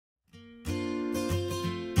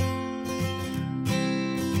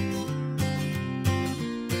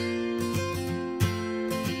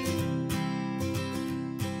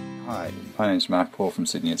G'day, my name is Mark Paul from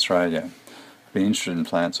Sydney, Australia. I've been interested in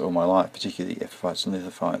plants all my life, particularly epiphytes and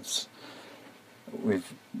lithophytes.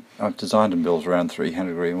 I've designed and built around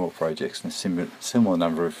 300 Greenwall projects and a similar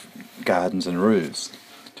number of gardens and roofs.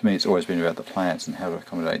 To me, it's always been about the plants and how to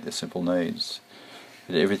accommodate their simple needs.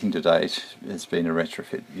 But everything to date has been a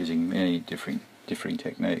retrofit using many differing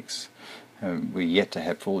techniques. We're yet to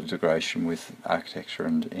have full integration with architecture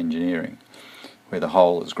and engineering, where the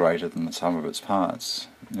whole is greater than the sum of its parts.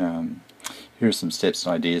 Here are some steps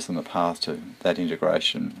and ideas on the path to that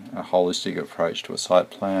integration: a holistic approach to a site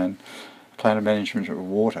plan, a plan of management of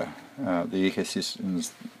water, the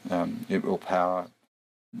ecosystems it will power,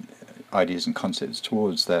 ideas and concepts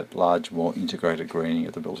towards that large, more integrated greening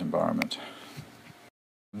of the built environment.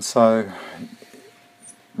 And so,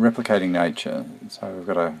 replicating nature. So we've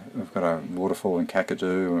got a waterfall in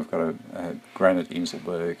Kakadu, and we've got a granite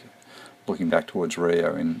Inselberg looking back towards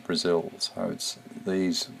Rio in Brazil. So it's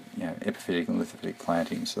these epiphytic and lithophytic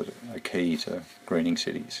plantings that are key to greening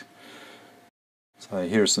cities. So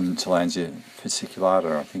here are some Tillandsia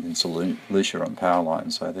fasciculata, I think in St Lucia on power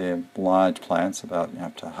lines. So they're large plants, about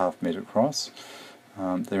up to ½ metre across.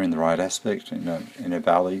 They're in the right aspect, in a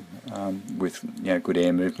valley with good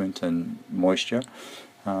air movement and moisture,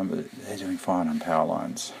 but they're doing fine on power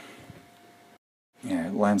lines.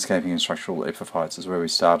 Landscaping and structural epiphytes is where we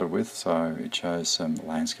started with, so it shows some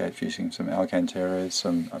landscapes using some alcantaras,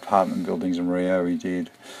 some apartment buildings in Rio. We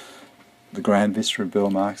did the grand vista of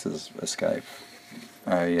Bill Marx's escape,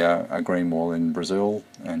 a green wall in Brazil,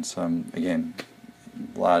 and some, again,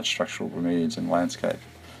 large structural remedies and landscape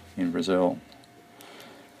in Brazil.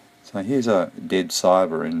 So here's a dead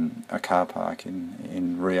cyber in a car park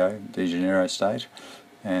in Rio de Janeiro state.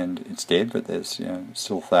 And it's dead, but there's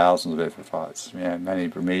still thousands of epiphytes. Many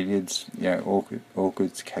bromeliads,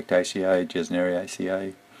 orchids, cactaceae,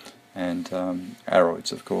 gesneriaceae, and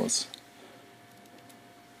aroids, of course.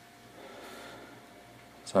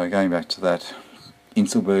 So going back to that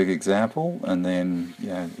Inselberg example, and then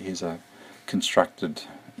here's a constructed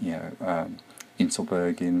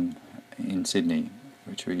Inselberg in Sydney,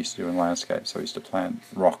 which we used to do in landscape. So we used to plant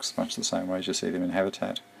rocks much the same way as you see them in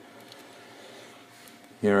habitat.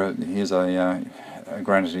 Here's a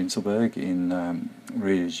granite Inselberg in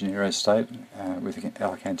Rio de Janeiro state with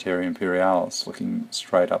Alcantara imperialis looking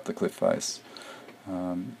straight up the cliff face.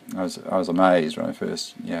 I was amazed when I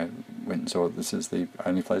first went and saw it. This is the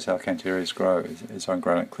only place Alcantaras grow is on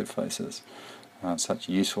granite cliff faces. Such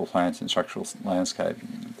useful plants in structural landscape.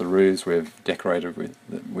 The roofs we've decorated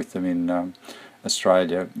with them in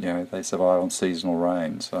Australia, they survive on seasonal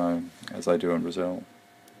rain, so as they do in Brazil.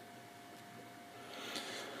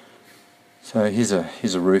 So here's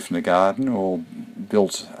a roof and a garden, all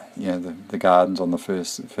built. The garden's on the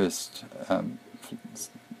first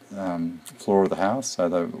floor of the house. So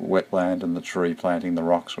the wetland and the tree planting, the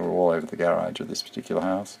rocks are all over the garage of this particular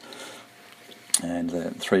house. And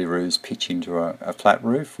the 3 roofs pitch into a flat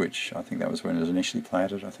roof, which I think that was when it was initially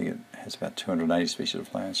planted. I think it has about 280 species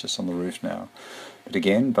of plants just on the roof now. But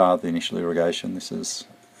again, bar the initial irrigation, this is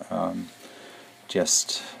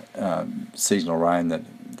just seasonal rain that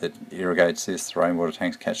irrigates this. The rainwater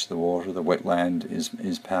tanks catch the water. The wetland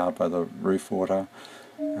is powered by the roof water.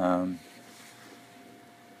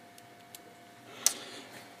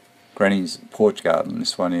 Granny's porch garden,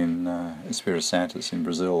 this one in Espírito Santo in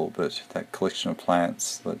Brazil, but that collection of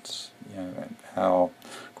plants that our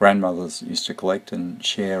grandmothers used to collect and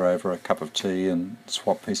share over a cup of tea and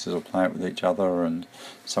swap pieces of plant with each other, and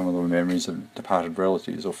some of them were memories of departed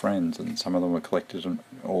relatives or friends, and some of them were collected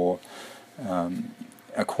or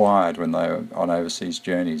acquired when they were on overseas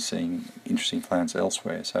journeys seeing interesting plants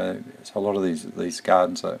elsewhere. So a lot of these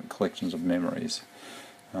gardens are collections of memories.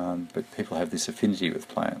 But people have this affinity with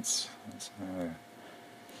plants. So,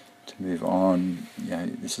 to move on,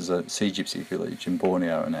 this is a sea gypsy village in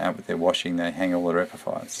Borneo, and out with their washing they hang all their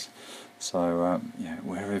epiphytes. So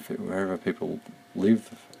wherever people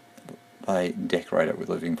live, they decorate it with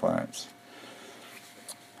living plants.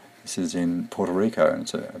 This is in Puerto Rico, and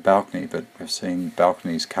it's a balcony, but we've seen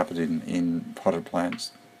balconies covered in potted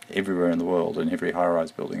plants everywhere in the world, in every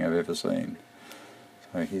high-rise building I've ever seen.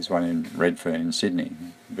 So here's one in Redfern in Sydney,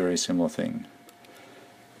 very similar thing.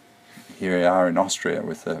 Here we are in Austria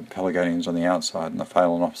with the pelargoniums on the outside and the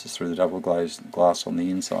phalaenopsis through the double glazed glass on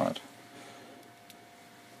the inside.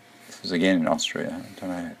 This is again in Austria. I don't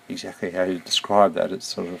know exactly how you describe that. It's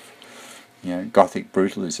sort of Gothic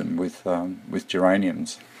brutalism with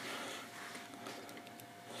geraniums.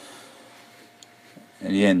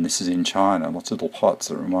 And again, this is in China, lots of little pots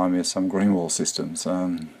that remind me of some Greenwall systems.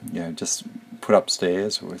 Just put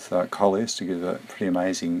upstairs with coleus to give a pretty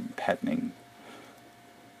amazing patterning.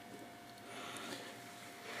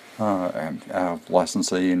 Our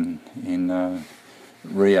licensee in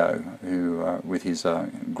Rio, who with his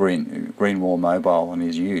Greenwall mobile and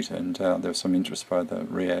his ute, and there was some interest by the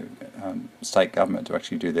Rio state government to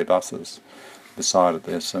actually do their buses. Beside it,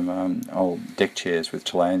 there's some old deck chairs with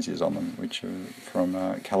Chilanzias on them, which are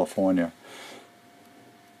from California.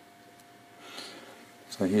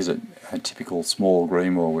 So here's a typical small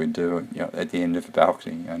green wall we do, at the end of a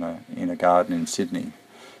balcony and in a garden in Sydney,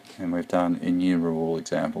 and we've done innumerable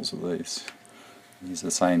examples of these. Here's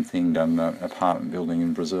the same thing done in an apartment building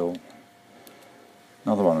in Brazil.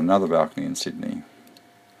 Another one, another balcony in Sydney.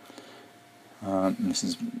 This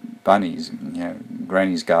is Bunny's,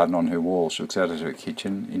 Granny's garden on her wall. She looks out at her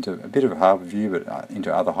kitchen into a bit of a harbour view, but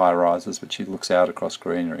into other high rises. But she looks out across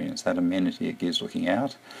greenery, and it's that amenity it gives looking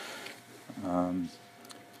out.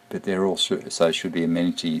 But there also should be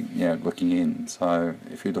amenity, looking in. So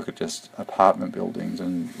if you look at just apartment buildings,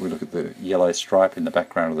 and we look at the yellow stripe in the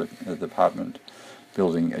background of the apartment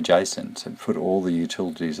building adjacent, to put all the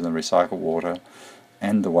utilities and the recycled water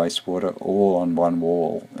and the wastewater all on one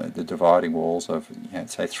wall, the dividing walls of,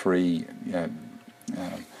 say three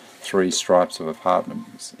stripes of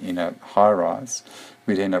apartments in a high-rise,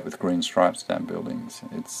 we'd end up with green stripes down buildings.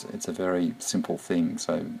 It's a very simple thing.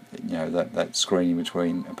 So that screening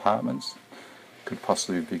between apartments could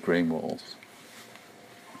possibly be green walls.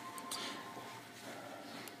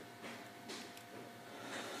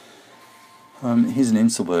 Here's an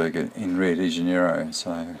Inselberg in Rio de Janeiro.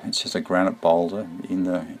 So it's just a granite boulder in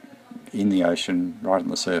the ocean, right on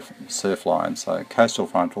the surf line. So coastal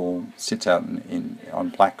frontal sits out on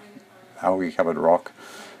black algae-covered rock,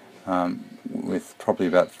 with probably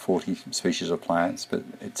about 40 species of plants, but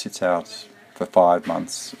it sits out for 5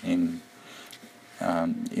 months in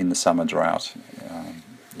the summer drought,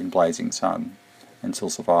 in blazing sun, and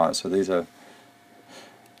still survives. So these are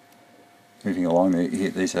moving along.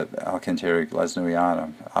 These are Alcantara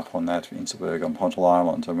glasnowiana up on that Inselberg on Pontal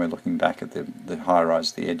Island, and we're looking back at the high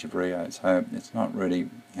rise at the edge of Rio. So it's not really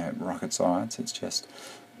rocket science. It's just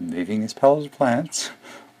moving this palette of plants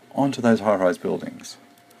onto those high rise buildings.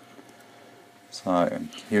 So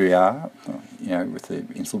here we are, with the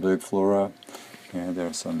Inselberg flora. There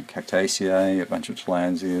are some Cactaceae, a bunch of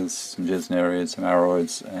Chilanzias, some Gesneriids, some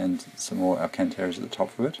Aroids, and some more Alcantaras at the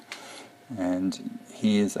top of it. And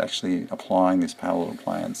he is actually applying this palette of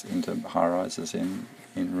plants into high rises in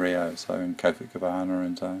Rio, so in Copacabana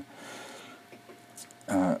and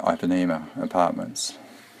Ipanema apartments.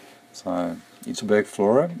 So Inselberg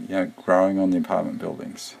flora, growing on the apartment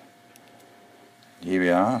buildings. Here we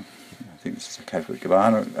are. I think this is a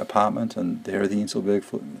Copacabana apartment, and there are the Inselberg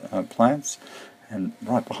plants, and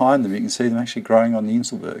right behind them you can see them actually growing on the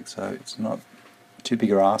Inselberg. So it's not too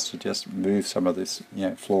big a ask to just move some of this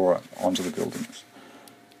flora onto the buildings.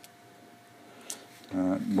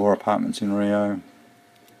 More apartments in Rio.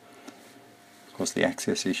 Of course, the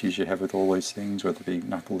access issues you have with all these things, whether it be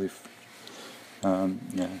knuckle lift,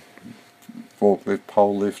 forklift,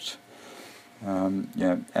 pole lift,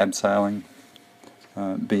 abseiling,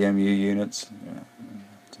 BMU units.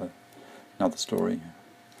 It's another story.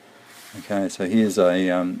 Okay, so here's a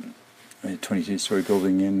 22-storey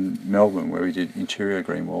building in Melbourne where we did interior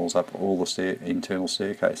green walls up all the internal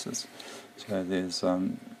staircases. So there's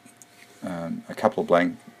a couple of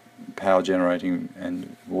blank power generating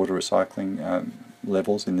and water recycling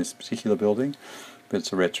levels in this particular building, but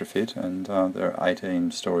it's a retrofit, and there are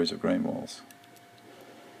 18 stories of green walls.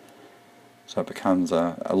 So it becomes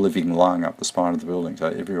a living lung up the spine of the building. So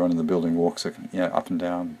everyone in the building walks up and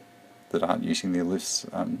down that aren't using their lifts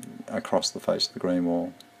across the face of the green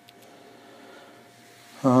wall.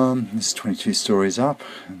 This is 22 stories up,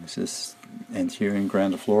 and this is Anthurium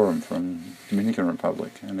grandiflorum from Dominican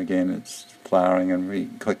Republic, and again it's flowering, and we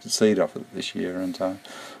collected seed off it this year and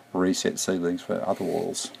reset seedlings for other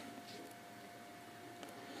walls.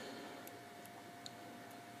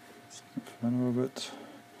 Front of it.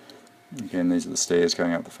 Again, these are the stairs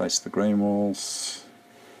going up the face of the green walls.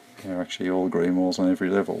 There are actually all green walls on every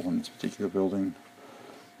level in this particular building.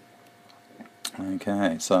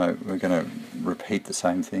 Okay, so we're going to repeat the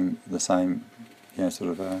same thing, the same sort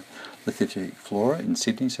of lithophytic flora in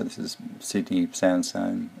Sydney. So this is Sydney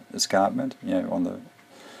sandstone escarpment, on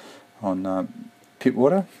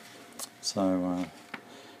Pittwater. So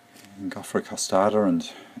Gophra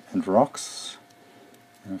costata and rocks.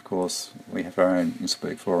 And of course we have our own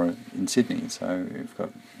Inselberg flora in Sydney. So we've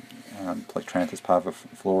got Plectranthus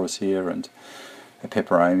parviflorus here, and a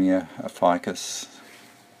peperomia, a ficus,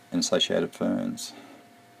 and associated ferns.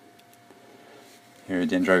 Here are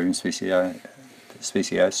Dendrobium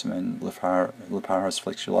speciosum and Liparis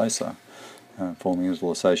flexulosa, forming a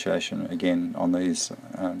little association again on these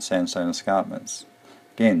sandstone escarpments.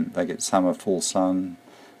 Again, they get summer full sun,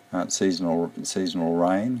 seasonal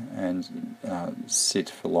rain, and sit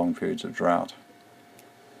for long periods of drought.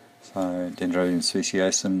 So Dendrobium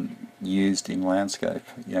speciosum used in landscape,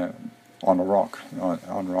 on a rock,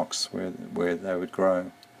 on rocks where they would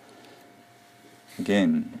grow.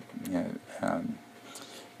 Again,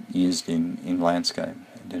 used in landscape,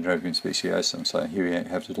 Dendrobium speciosum. So here we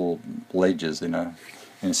have little ledges in a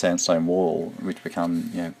sandstone wall, which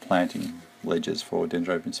become planting ledges for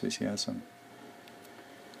Dendrobium speciosum.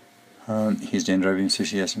 Here's Dendrobium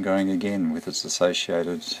speciosum growing again with its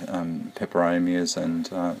associated peperomias and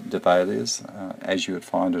dahlias, as you would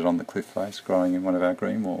find it on the cliff face, growing in one of our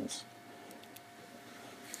green walls.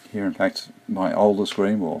 Here, in fact, my oldest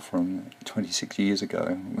green wall from 26 years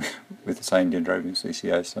ago, with the same Dendrobium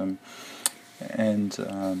speciosum and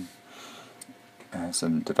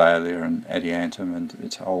some dahlia and adiantum and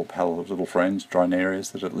its whole palette of little friends,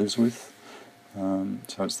 drinarias that it lives with.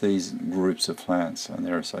 So it's these groups of plants and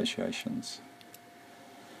their associations.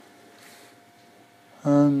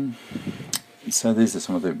 So these are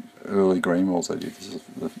some of the early green walls I did. This is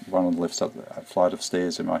the one on the left up a flight of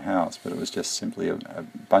stairs in my house, but it was just simply a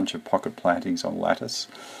bunch of pocket plantings on lattice,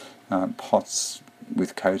 pots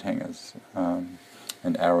with coat hangers,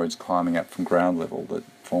 and arrows climbing up from ground level that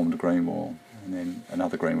formed a green wall, and then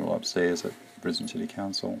another green wall upstairs at Brisbane City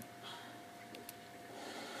Council.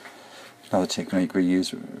 Another technique we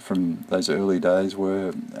used from those early days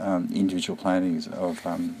were individual plantings of,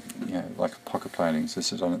 like pocket plantings.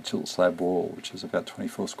 This is on a tilt slab wall, which is about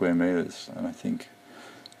 24 square metres, and I think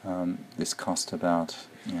this cost about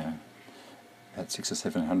 $600 or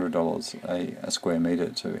 $700 a square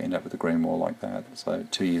metre to end up with a green wall like that. So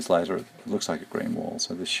 2 years later, it looks like a green wall.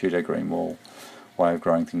 So this pseudo green wall way of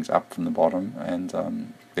growing things up from the bottom,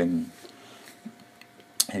 and then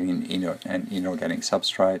having an inorganic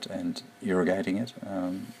substrate and irrigating it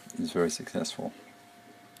is very successful.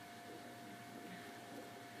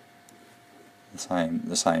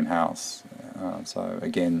 The same house. So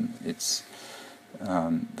again, it's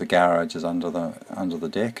the garage is under the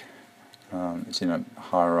deck. It's in a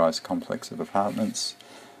high-rise complex of apartments,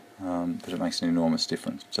 but it makes an enormous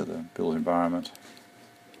difference to the built environment.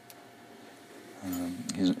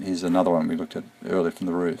 Here's another one we looked at earlier from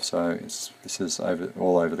the roof. So this is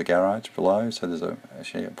all over the garage below. So there's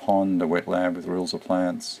actually a pond, a wetland with rills of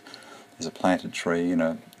plants. There's a planted tree and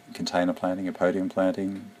a container planting, a podium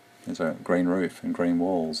planting. There's a green roof and green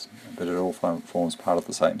walls, but it all forms part of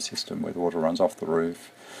the same system where the water runs off the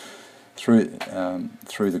roof, through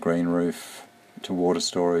the green roof to water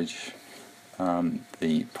storage.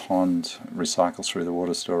 The pond recycles through the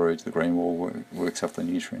water storage, the green wall works off the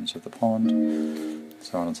nutrients of the pond,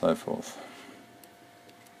 so on and so forth.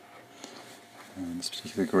 And this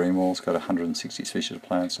particular green wall's got 160 species of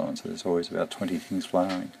plants on it, so there's always about 20 things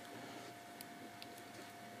flowering.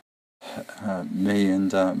 Me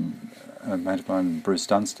and a mate of mine, Bruce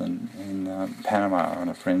Dunstan, in Panama on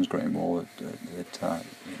a friend's green wall at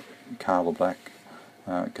Carla Black,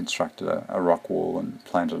 constructed a rock wall and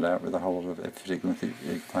planted it out with a whole lot of epiphytic and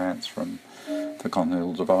lithophytic plants from the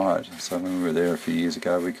Continental Divide. So when we were there a few years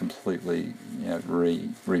ago, we completely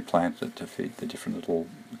replanted it to fit the different little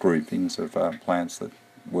groupings of plants that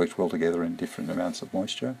worked well together in different amounts of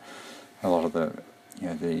moisture. A lot of the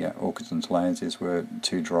orchids and tillandsias were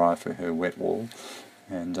too dry for her wet wall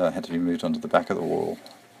and had to be moved onto the back of the wall.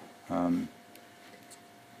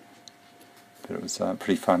 But it was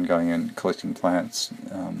pretty fun going and collecting plants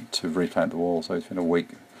to replant the wall. So we spent a week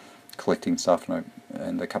collecting stuff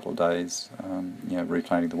and a couple of days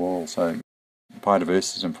replanting the wall. So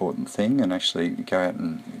biodiversity is an important thing, and actually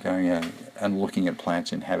going out and looking at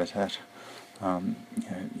plants in habitat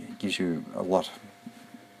it gives you a lot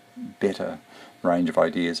better range of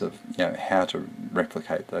ideas of how to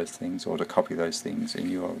replicate those things or to copy those things in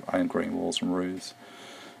your own green walls and roofs.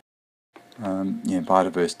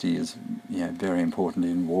 Biodiversity is very important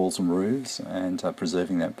in walls and roofs, and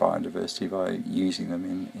preserving that biodiversity by using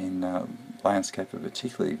them in landscape, but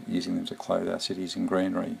particularly using them to clothe our cities in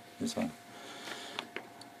greenery is an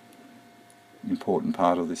important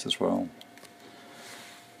part of this as well.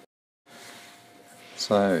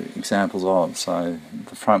 So examples of,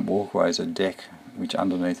 the front walkway is a deck which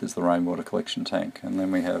underneath is the rainwater collection tank, and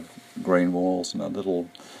then we have green walls and a little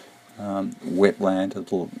wetland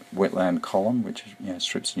column which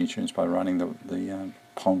strips nutrients by running the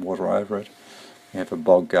pond water over it. We have a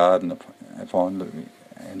bog garden, a pond,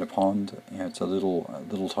 and a pond. It's a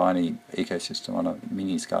little tiny ecosystem on a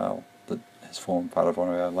mini scale that has formed part of one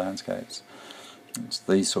of our landscapes. It's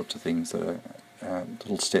these sorts of things that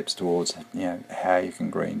little steps towards how you can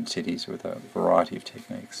green cities with a variety of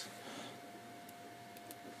techniques.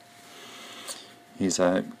 Here's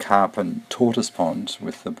a carp and tortoise pond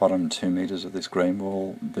with the bottom 2 metres of this green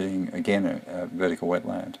wall being again a vertical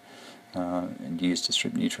wetland, and used to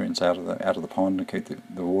strip nutrients out of the pond and keep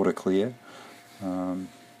the water clear. So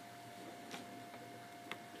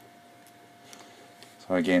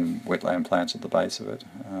again, wetland plants at the base of it.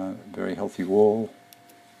 Very healthy wall.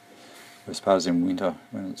 Worst part is in winter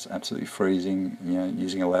when it's absolutely freezing.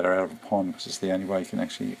 Using a ladder out of a pond because it's the only way you can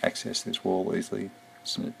actually access this wall easily.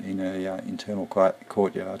 It's in a internal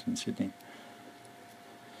courtyard in Sydney.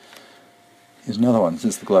 Here's another one. This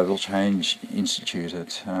is the Global Change Institute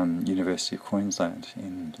at University of Queensland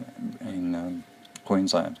in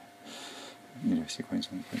Queensland. University of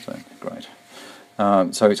Queensland, great.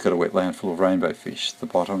 So it's got a wetland full of rainbow fish. The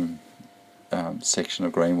bottom section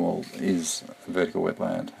of Greenwall is a vertical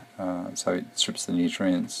wetland. So it strips the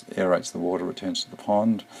nutrients, aerates the water, returns to the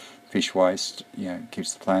pond. Fish waste,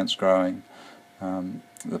 keeps the plants growing.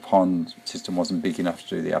 The pond system wasn't big enough to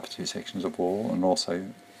do the upper 2 sections of wall, and also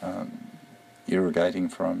irrigating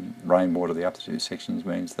from rainwater the upper 2 sections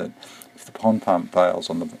means that if the pond pump fails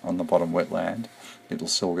on the bottom wetland, it'll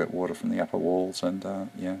still get water from the upper walls, and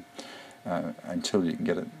until you can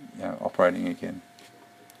get it operating again.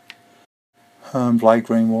 Blade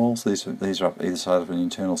green walls. These are up either side of an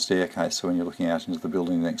internal staircase, so when you're looking out into the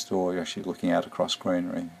building next door, you're actually looking out across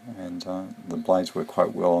greenery, and the blades work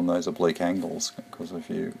quite well on those oblique angles, because if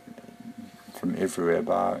you from everywhere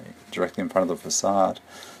bar directly in front of the facade,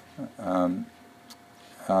 the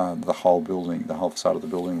whole facade of the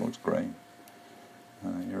building looks green.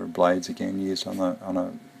 Here are blades again used on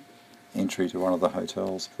a entry to one of the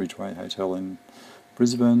hotels, Ridgeway Hotel in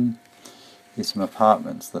Brisbane. Here's some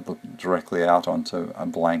apartments that look directly out onto a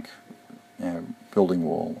blank building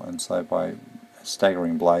wall, and so by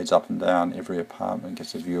staggering blades up and down, every apartment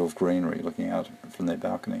gets a view of greenery looking out from their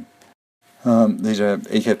balcony. These are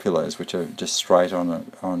eco pillows, which are just straight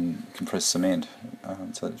on compressed cement.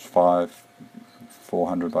 So it's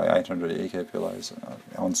 400 by 800 eco pillows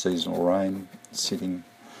on seasonal rain, sitting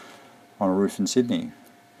on a roof in Sydney.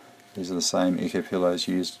 These are the same eco pillows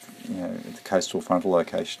used, at the coastal frontal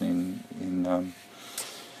location in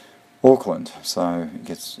Auckland. So it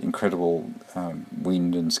gets incredible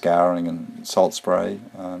wind and scouring and salt spray.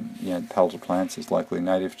 Pelleted plants is likely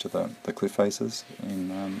native to the cliff faces in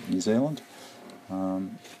New Zealand.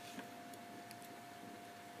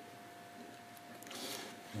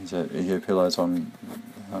 These are eco pillows on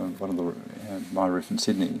one of the my roof in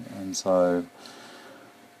Sydney, and so.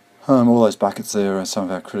 All those buckets there are some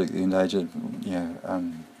of our critically endangered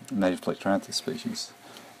native Plectranthus species.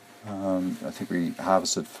 I think we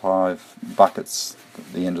harvested 5 buckets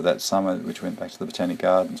at the end of that summer, which went back to the Botanic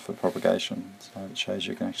Gardens for propagation. So it shows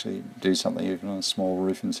you can actually do something even on a small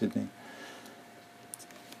roof in Sydney.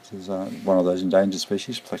 This is one of those endangered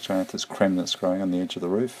species, Plectranthus creme, that's growing on the edge of the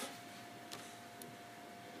roof.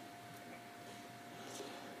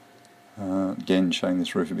 Again, showing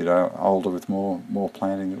this roof a bit older with more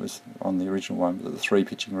planting that was on the original one, but the 3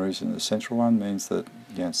 pitching roofs in the central one means that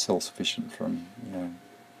it's self-sufficient from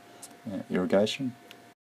irrigation.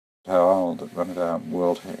 How old? One of our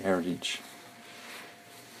World Heritage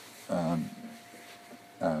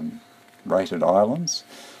rated islands.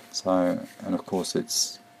 So, and of course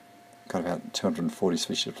it's got about 240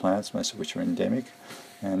 species of plants, most of which are endemic,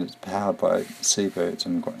 and it's powered by seabirds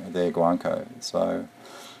and their guanco. So.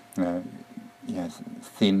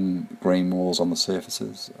 Thin green walls on the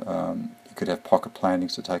surfaces. You could have pocket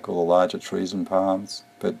plantings to take all the larger trees and palms,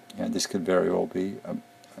 but this could very well be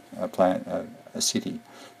a city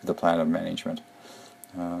with a plan of management.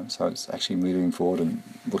 So it's actually moving forward and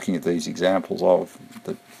looking at these examples of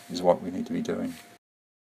that is what we need to be doing.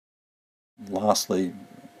 Lastly,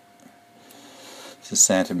 this is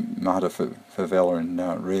Santa Marta Favela in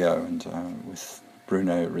Rio, and with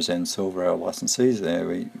Bruno Resende Silva, our licensees there,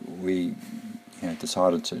 we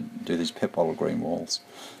decided to do these pet bottle green walls,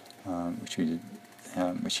 which we did.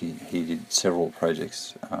 He did several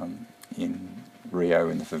projects in Rio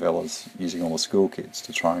in the favelas, using all the school kids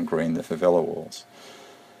to try and green the favela walls.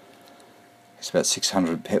 It's about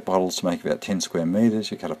 600 pet bottles to make about 10 square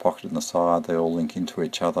metres. You cut a pocket in the side, they all link into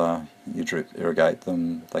each other, you drip irrigate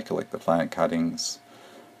them, they collect the plant cuttings,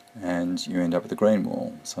 and you end up with a green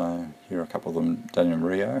wall. So here are a couple of them done in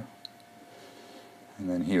Rio, and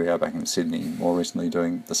then here we are back in Sydney, more recently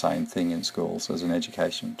doing the same thing in schools as an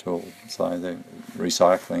education tool. So they're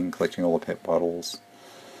recycling, collecting all the PET bottles,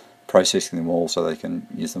 processing them all so they can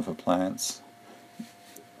use them for plants,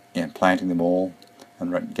 planting them all,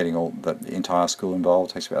 and getting all the entire school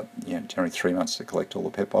involved. It takes about generally 3 months to collect all the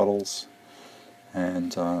PET bottles.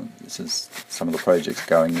 And this is some of the projects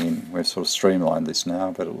going in. We've sort of streamlined this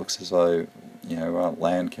now, but it looks as though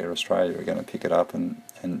Landcare Australia are going to pick it up and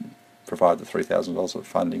provide the $3,000 of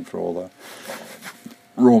funding for all the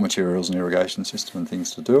raw materials and irrigation system and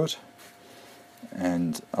things to do it,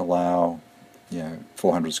 and allow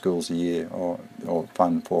 400 schools a year, or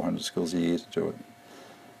fund 400 schools a year to do it.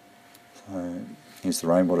 So here's the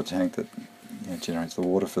rainwater tank that generates the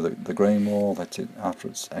water for the Greenwall. That's it after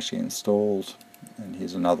it's actually installed. And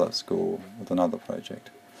here's another school with another project.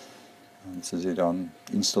 This is it on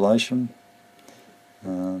installation.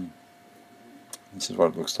 This is what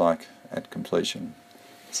it looks like at completion.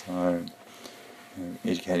 So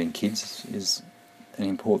educating kids is an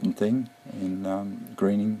important thing in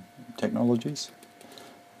greening technologies.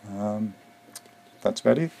 That's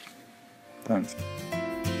about it. Thanks.